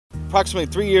Approximately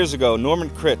 3 years ago, Norman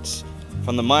Kritz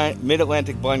from the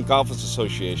Mid-Atlantic Blind Golfers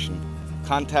Association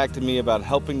contacted me about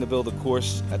helping to build a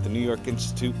course at the New York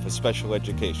Institute for Special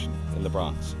Education in the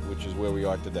Bronx, which is where we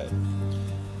are today.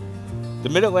 The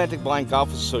Mid-Atlantic Blind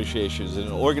Golfers Association is an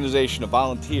organization of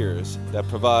volunteers that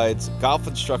provides golf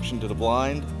instruction to the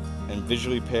blind and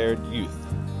visually impaired youth.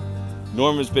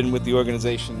 Norm has been with the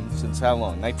organization since how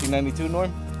long? 1992,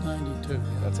 Norm? 92. Yeah.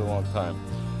 That's a long time.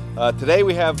 Today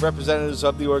we have representatives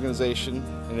of the organization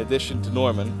in addition to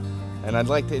Norman, and I'd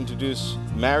like to introduce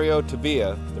Mario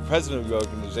Tabia, the president of the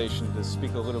organization, to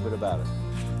speak a little bit about it.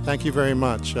 Thank you very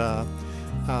much. As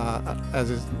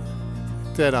I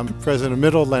said, I'm president of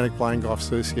Mid-Atlantic Blind Golf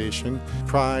Association.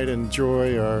 Pride and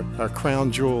joy, our crown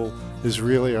jewel, is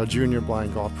really our junior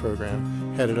blind golf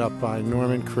program, headed up by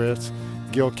Norman Kritz,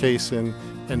 Gil Kaysen,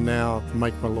 and now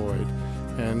Mike Malloyd.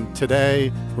 And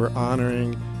today we're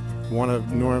honoring one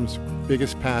of Norm's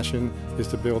biggest passion is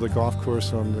to build a golf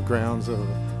course on the grounds of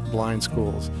blind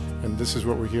schools. And this is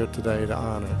what we're here today to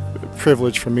honor. A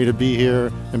privilege for me to be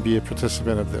here and be a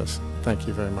participant of this. Thank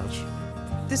you very much.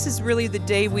 This is really the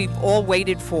day we've all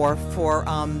waited for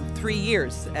 3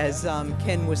 years, as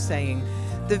Ken was saying.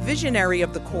 The visionary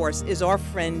of the course is our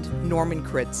friend Norman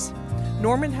Kritz.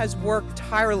 Norman has worked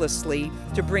tirelessly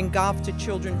to bring golf to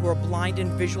children who are blind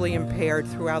and visually impaired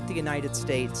throughout the United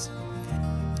States.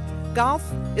 Golf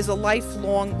is a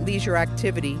lifelong leisure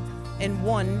activity and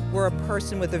one where a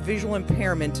person with a visual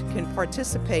impairment can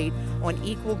participate on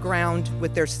equal ground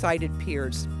with their sighted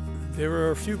peers. There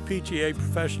are a few PGA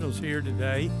professionals here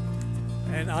today,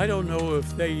 and I don't know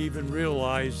if they even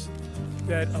realize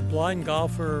that a blind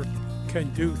golfer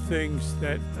can do things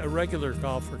that a regular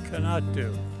golfer cannot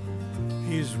do.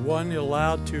 He's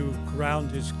allowed to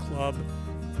ground his club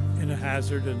in a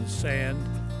hazard in the sand,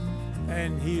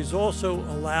 and he is also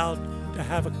allowed to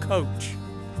have a coach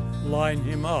line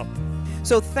him up.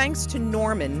 So thanks to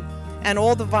Norman and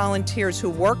all the volunteers who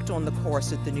worked on the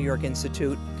course at the New York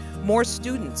Institute, more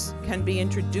students can be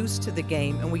introduced to the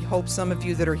game, and we hope some of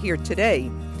you that are here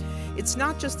today. It's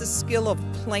not just the skill of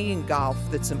playing golf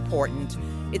that's important,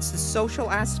 it's the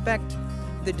social aspect,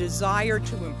 the desire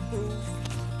to improve,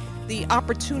 the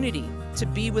opportunity to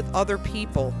be with other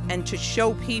people and to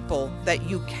show people that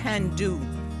you can do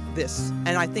this.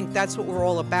 And I think that's what we're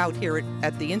all about here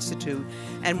at the Institute.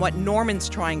 And what Norman's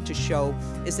trying to show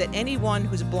is that anyone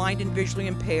who's blind and visually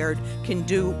impaired can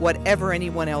do whatever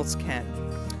anyone else can.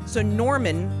 So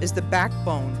Norman is the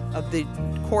backbone of the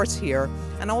course here.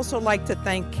 And I also like to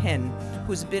thank Ken,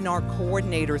 who's been our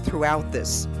coordinator throughout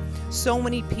this. So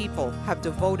many people have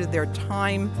devoted their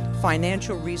time,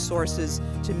 financial resources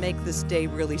to make this day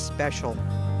really special.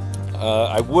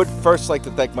 I would first like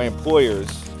to thank my employers,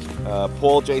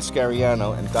 Paul J.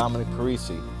 Scariano and Dominic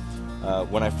Parisi.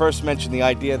 When I first mentioned the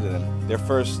idea to them, their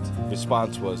first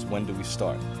response was, when do we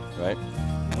start, right?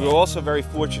 We were also very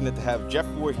fortunate to have Jeff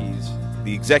Voorhees,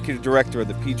 the executive director of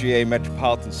the PGA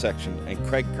Metropolitan Section, and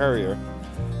Craig Currier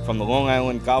from the Long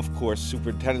Island Golf Course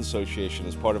Superintendent Association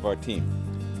as part of our team.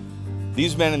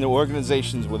 These men and their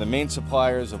organizations were the main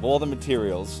suppliers of all the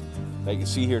materials that you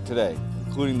see here today,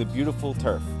 including the beautiful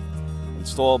turf,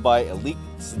 installed by Elite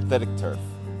Synthetic Turf.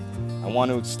 I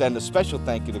want to extend a special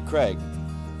thank you to Craig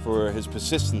for his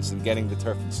persistence in getting the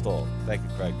turf installed. Thank you,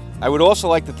 Craig. I would also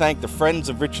like to thank the Friends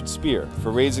of Richard Spear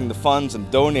for raising the funds and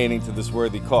donating to this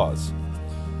worthy cause.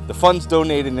 The funds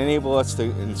donated enable us to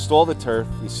install the turf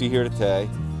you see here today,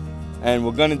 and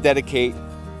we're going to dedicate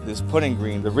this putting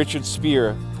green, the Richard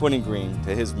Spear putting green,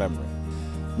 to his memory.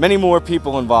 Many more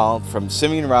people involved, from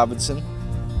Simeon Robinson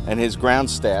and his ground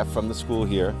staff from the school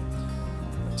here,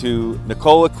 to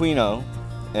Nicole Aquino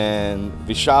and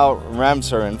Vishal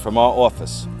Ramsaran from our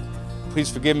office. Please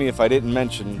forgive me if I didn't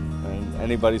mention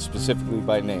anybody specifically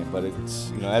by name, but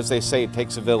it's, as they say, it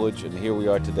takes a village, and here we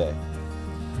are today.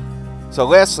 So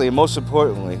lastly, and most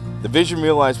importantly, the vision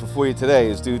realized before you today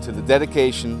is due to the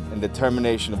dedication and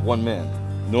determination of one man,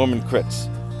 Norman Kritz.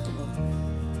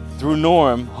 Through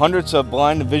Norm, hundreds of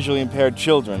blind and visually impaired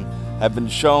children have been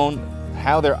shown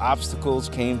how their obstacles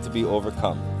came to be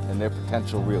overcome and their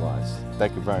potential realized.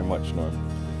 Thank you very much, Norm.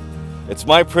 It's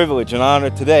my privilege and honor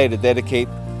today to dedicate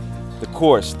the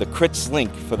course, the Kritz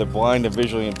Link for the blind and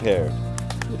visually impaired.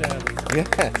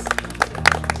 Yes.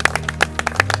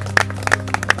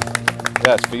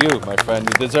 Yes, for you, my friend.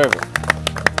 You deserve it.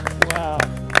 Wow.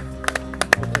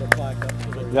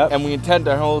 Yep. And we intend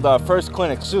to hold our first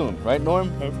clinic soon, right,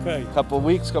 Norm? Okay. Couple of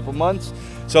weeks, couple of months.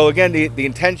 So again, the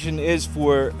intention is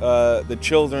for the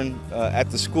children at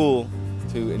the school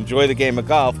to enjoy the game of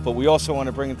golf, but we also want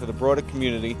to bring it to the broader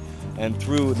community, and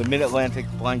through the Mid-Atlantic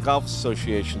Blind Golf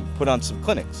Association, put on some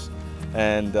clinics.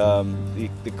 And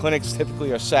the clinics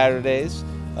typically are Saturdays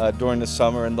during the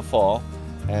summer and the fall.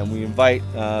 And we invite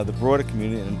the broader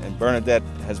community, and Bernadette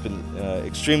has been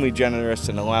extremely generous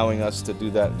in allowing us to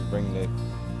do that and bring the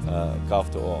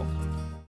golf to all.